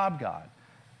 Don't rob God.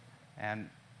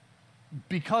 And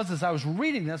because as I was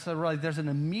reading this, I realized there's an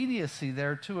immediacy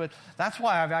there to it. That's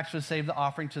why I've actually saved the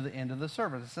offering to the end of the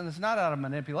service. And it's not out of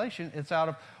manipulation. It's out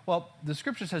of, well, the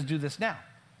scripture says do this now.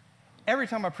 Every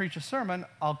time I preach a sermon,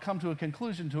 I'll come to a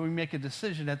conclusion until we make a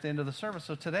decision at the end of the service.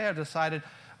 So today I've decided,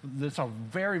 it's a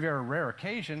very, very rare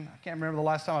occasion. I can't remember the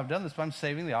last time I've done this, but I'm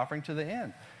saving the offering to the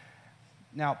end.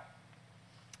 Now,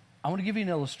 I want to give you an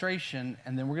illustration,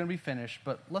 and then we're going to be finished.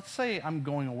 But let's say I'm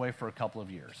going away for a couple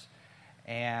of years,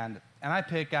 and I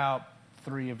pick out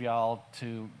 3 of y'all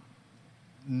to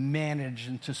manage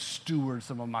and to steward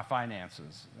some of my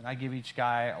finances. And I give each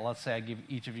guy, let's say I give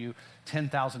each of you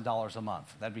 $10,000 a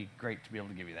month. That'd be great to be able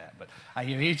to give you that. But I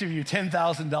give each of you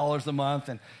 $10,000 a month,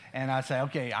 and I say,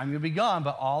 okay, I'm going to be gone,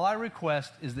 but all I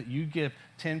request is that you give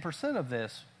 10% of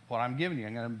this, what I'm giving you.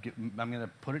 I'm going to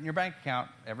put it in your bank account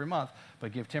every month,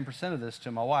 but give 10% of this to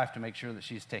my wife to make sure that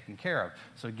she's taken care of.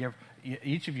 So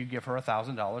each of you give her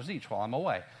 $1,000 each while I'm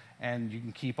away, and you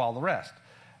can keep all the rest.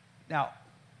 Now,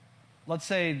 let's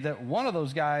say that one of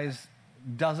those guys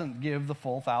doesn't give the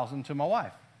full $1,000 to my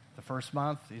wife. The first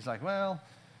month, he's like, well,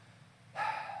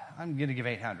 I'm going to give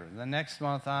 $800. The next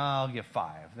month, I'll give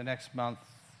 $5. The next month,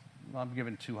 I'm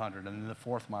giving $200. And then the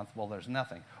fourth month, well, there's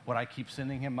nothing. Would I keep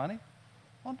sending him money?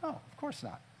 Well, no, of course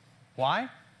not. Why?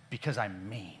 Because I'm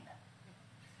mean.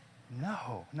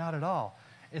 No, not at all.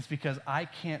 It's because I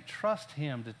can't trust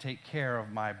him to take care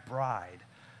of my bride.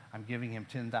 I'm giving him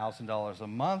 $10,000 a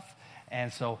month,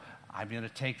 and so I'm going to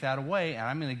take that away, and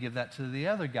I'm going to give that to the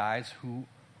other guys who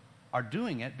are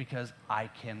doing it because I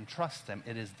can trust them.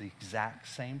 It is the exact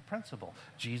same principle.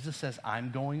 Jesus says,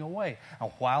 I'm going away.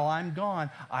 And while I'm gone,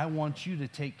 I want you to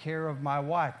take care of my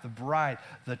wife, the bride,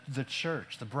 the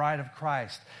church, the bride of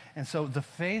Christ. And so the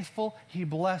faithful he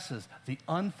blesses. The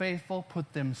unfaithful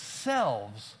put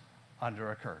themselves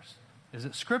under a curse. Is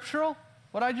it scriptural,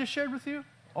 what I just shared with you?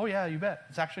 Oh yeah, you bet.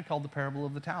 It's actually called the parable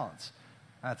of the talents.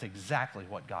 And that's exactly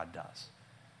what God does.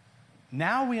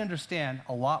 Now we understand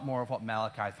a lot more of what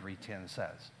Malachi 3:10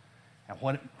 says and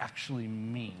what it actually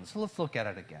means. So let's look at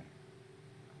it again.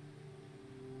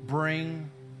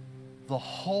 Bring the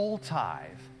whole tithe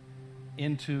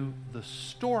into the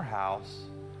storehouse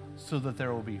so that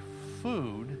there will be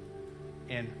food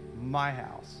in my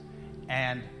house.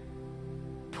 And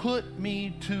put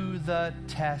me to the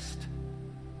test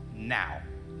now.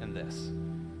 in this,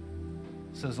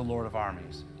 says the Lord of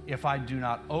armies, if I do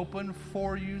not open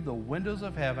for you the windows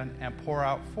of heaven and pour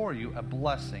out for you a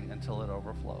blessing until it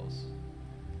overflows.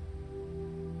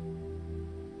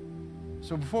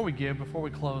 So before we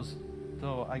close,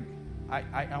 though,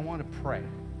 I want to pray,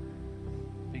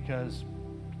 because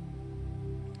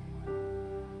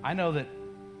I know that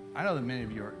many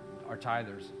of you are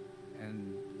tithers,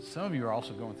 and some of you are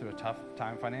also going through a tough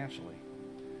time financially.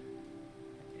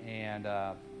 And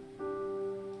I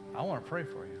want to pray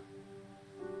for you.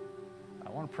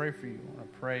 I want to pray for you. I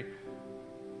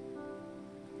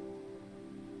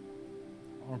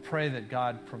want to pray that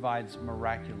God provides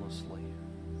miraculously.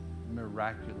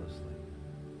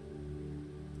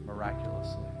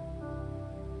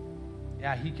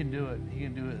 Yeah, He can do it. He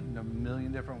can do it in a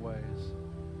million different ways.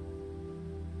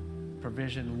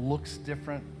 Provision looks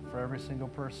different for every single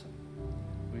person.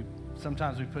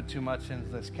 Sometimes we put too much into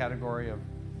this category of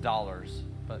dollars,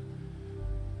 but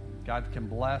God can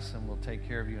bless and will take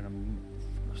care of you in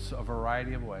a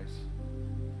variety of ways.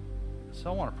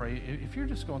 So I want to pray. If you're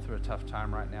just going through a tough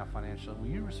time right now financially, will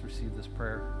you just receive this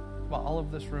prayer? Well, all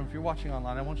of this room, if you're watching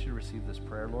online, I want you to receive this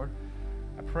prayer, Lord.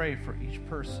 I pray for each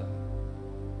person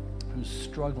who's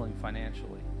struggling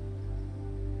financially.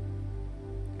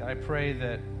 God, I pray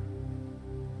that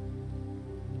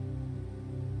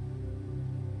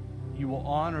you will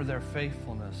honor their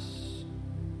faithfulness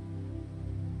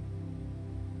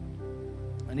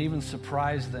and even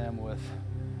surprise them with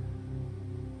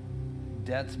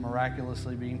debts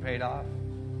miraculously being paid off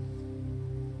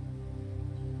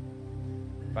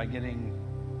by getting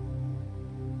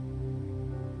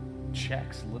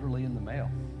checks literally in the mail.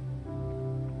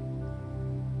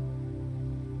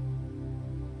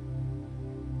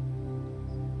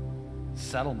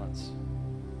 Settlements,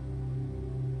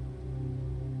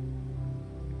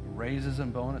 raises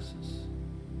and bonuses.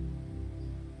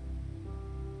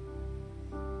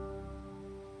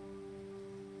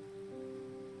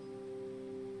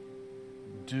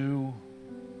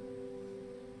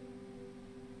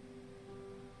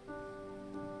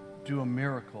 Do a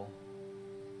miracle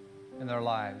in their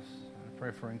lives. I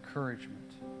pray for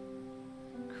encouragement.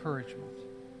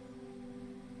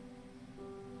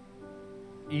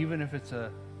 Even if it's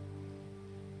a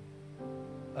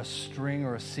string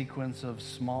or a sequence of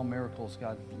small miracles,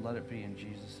 God, let it be in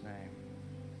Jesus' name.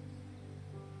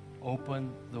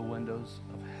 Open the windows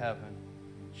of heaven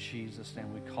in Jesus'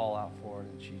 name. We call out for it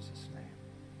in Jesus' name.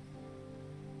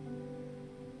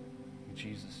 In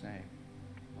Jesus' name.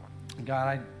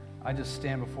 God, I just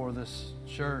stand before this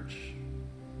church,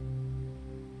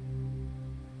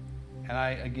 and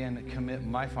I again commit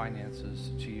my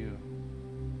finances to you,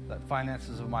 the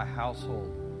finances of my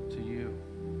household to you.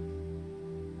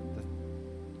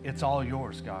 It's all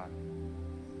yours, God.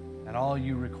 And all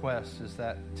you request is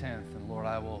that 10th. And Lord,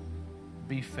 I will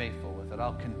be faithful with it.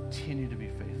 I'll continue to be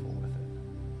faithful with it.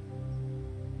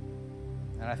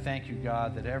 And I thank you,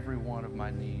 God, that every one of my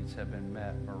needs have been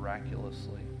met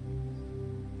miraculously.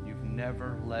 You've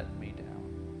never let me down.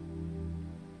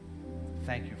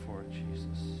 Thank you for it,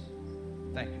 Jesus.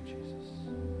 Thank you, Jesus.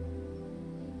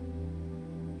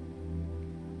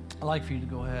 I'd like for you to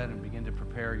go ahead and begin to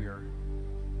prepare your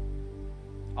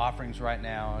offerings right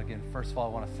now. Again, first of all, I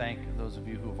want to thank those of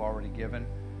you who have already given.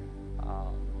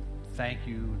 Thank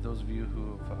you, those of you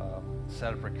who have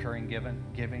set up recurring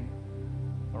giving.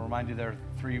 I'll remind you there are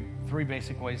three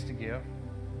basic ways to give.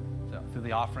 So, through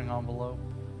the offering envelope,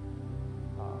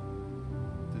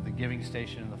 through the giving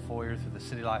station in the foyer, through the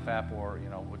City Life app, or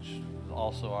which is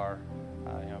also our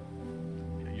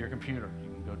your computer. You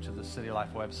can go to the City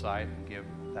Life website and give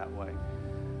that way.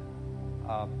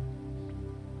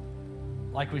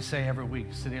 Like we say every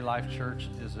week, City Life Church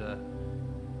is a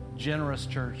generous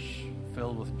church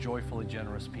filled with joyfully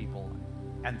generous people,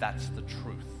 and that's the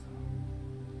truth.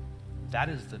 That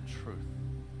is the truth.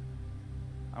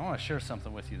 I want to share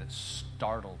something with you that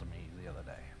startled me the other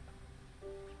day.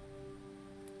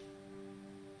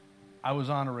 I was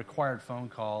on a required phone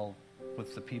call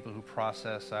with the people who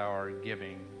process our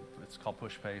giving. It's called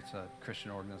PushPay. It's a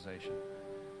Christian organization.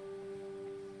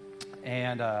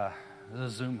 And it was a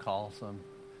Zoom call, so I'm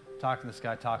talking to this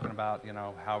guy, talking about,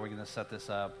 how are we going to set this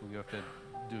up? We have to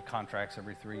do contracts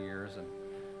every 3 years,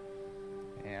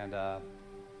 and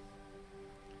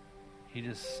he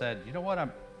just said, you know what,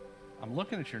 I'm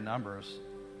looking at your numbers,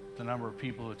 the number of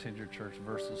people who attend your church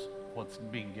versus what's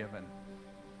being given.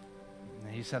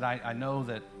 And he said, I know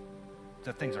that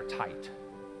things are tight.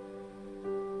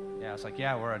 Yeah, it's like,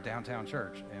 yeah, we're a downtown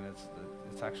church, and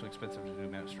it's actually expensive to do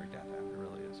ministry downtown. It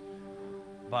really is.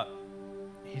 But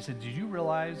he said, did you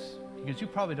realize, He goes, you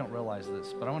probably don't realize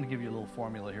this, but I want to give you a little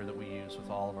formula here that we use with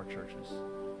all of our churches.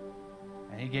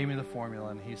 And he gave me the formula,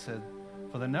 and he said,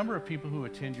 for the number of people who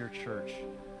attend your church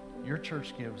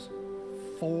gives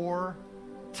 4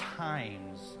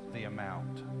 times the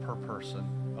amount per person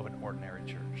of an ordinary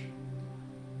church.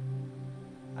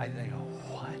 I go,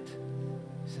 what?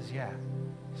 He says, yeah.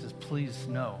 He says, please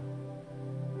know,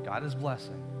 God is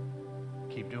blessing.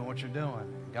 Keep doing what you're doing.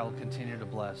 God will continue to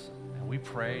bless. And we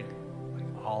prayed like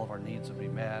all of our needs would be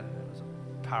met. It was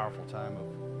a powerful time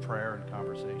of prayer and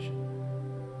conversation.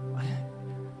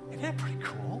 Isn't that pretty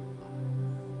cool?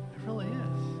 It really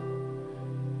is.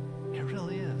 It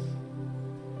really is.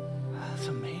 That's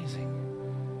amazing.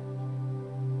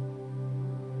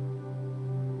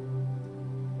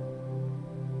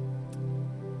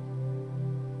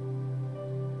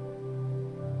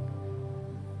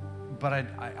 But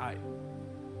I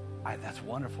that's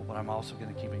wonderful, but I'm also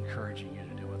going to keep encouraging you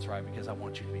to do what's right because I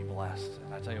want you to be blessed.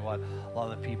 And I tell you what, a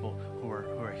lot of the people who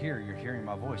are here, you're hearing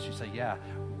my voice. You say, yeah,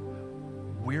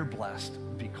 we're blessed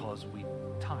because we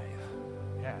tithe.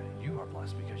 Yeah, you are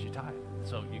blessed because you tithe.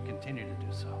 So you continue to do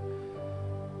so.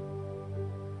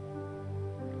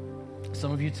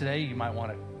 Some of you today, you might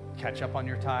want to catch up on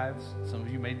your tithes. Some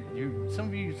of you,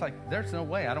 it's like, there's no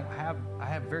way. I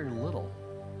have very little.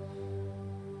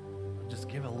 Just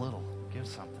give a little, give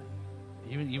something.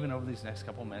 Even over these next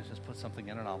couple of minutes, just put something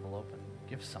in an envelope and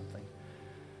give something.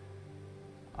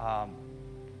 And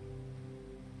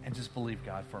just believe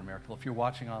God for a miracle. If you're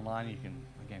watching online, you can,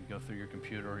 again, go through your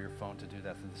computer or your phone to do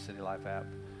that through the City Life app.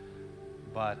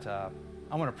 But I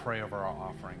want to pray over our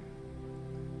offering.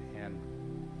 And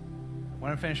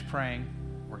when I finish praying,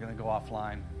 we're going to go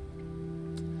offline.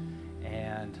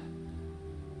 And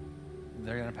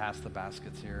they're going to pass the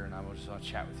baskets here, and I just want to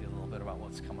chat with you a little bit about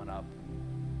what's coming up and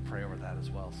pray over that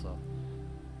as well. So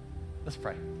let's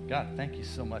pray. God, thank you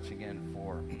so much again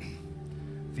for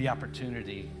the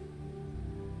opportunity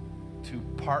to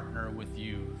partner with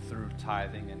you through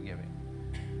tithing and giving.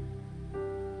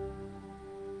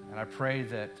 And I pray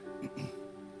that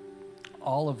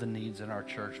all of the needs in our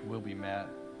church will be met,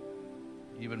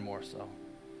 even more so.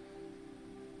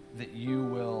 That you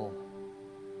will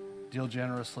deal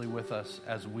generously with us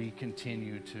as we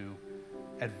continue to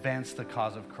advance the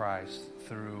cause of Christ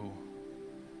through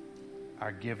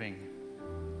our giving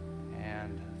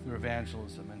and through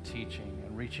evangelism and teaching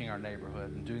and reaching our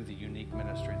neighborhood and doing the unique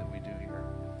ministry that we do here.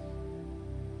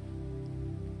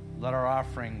 Let our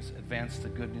offerings advance the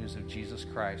good news of Jesus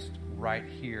Christ right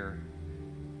here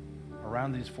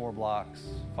around these 4 blocks,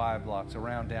 5 blocks,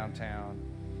 around downtown,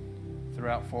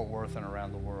 throughout Fort Worth and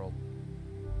around the world.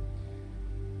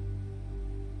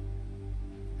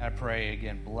 I pray,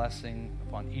 again, blessing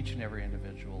upon each and every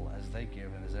individual as they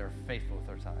give and as they're faithful with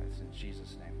their tithes. In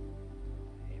Jesus' name,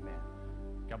 amen.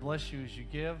 God bless you as you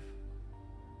give.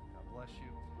 God bless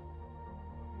you.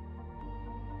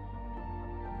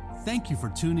 Thank you for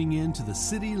tuning in to the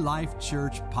City Life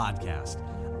Church podcast.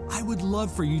 I would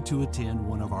love for you to attend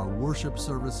one of our worship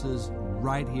services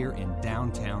right here in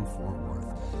downtown Fort Worth.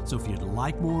 So if you'd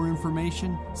like more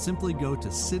information, simply go to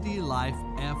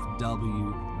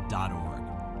citylifefw.org.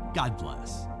 God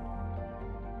bless.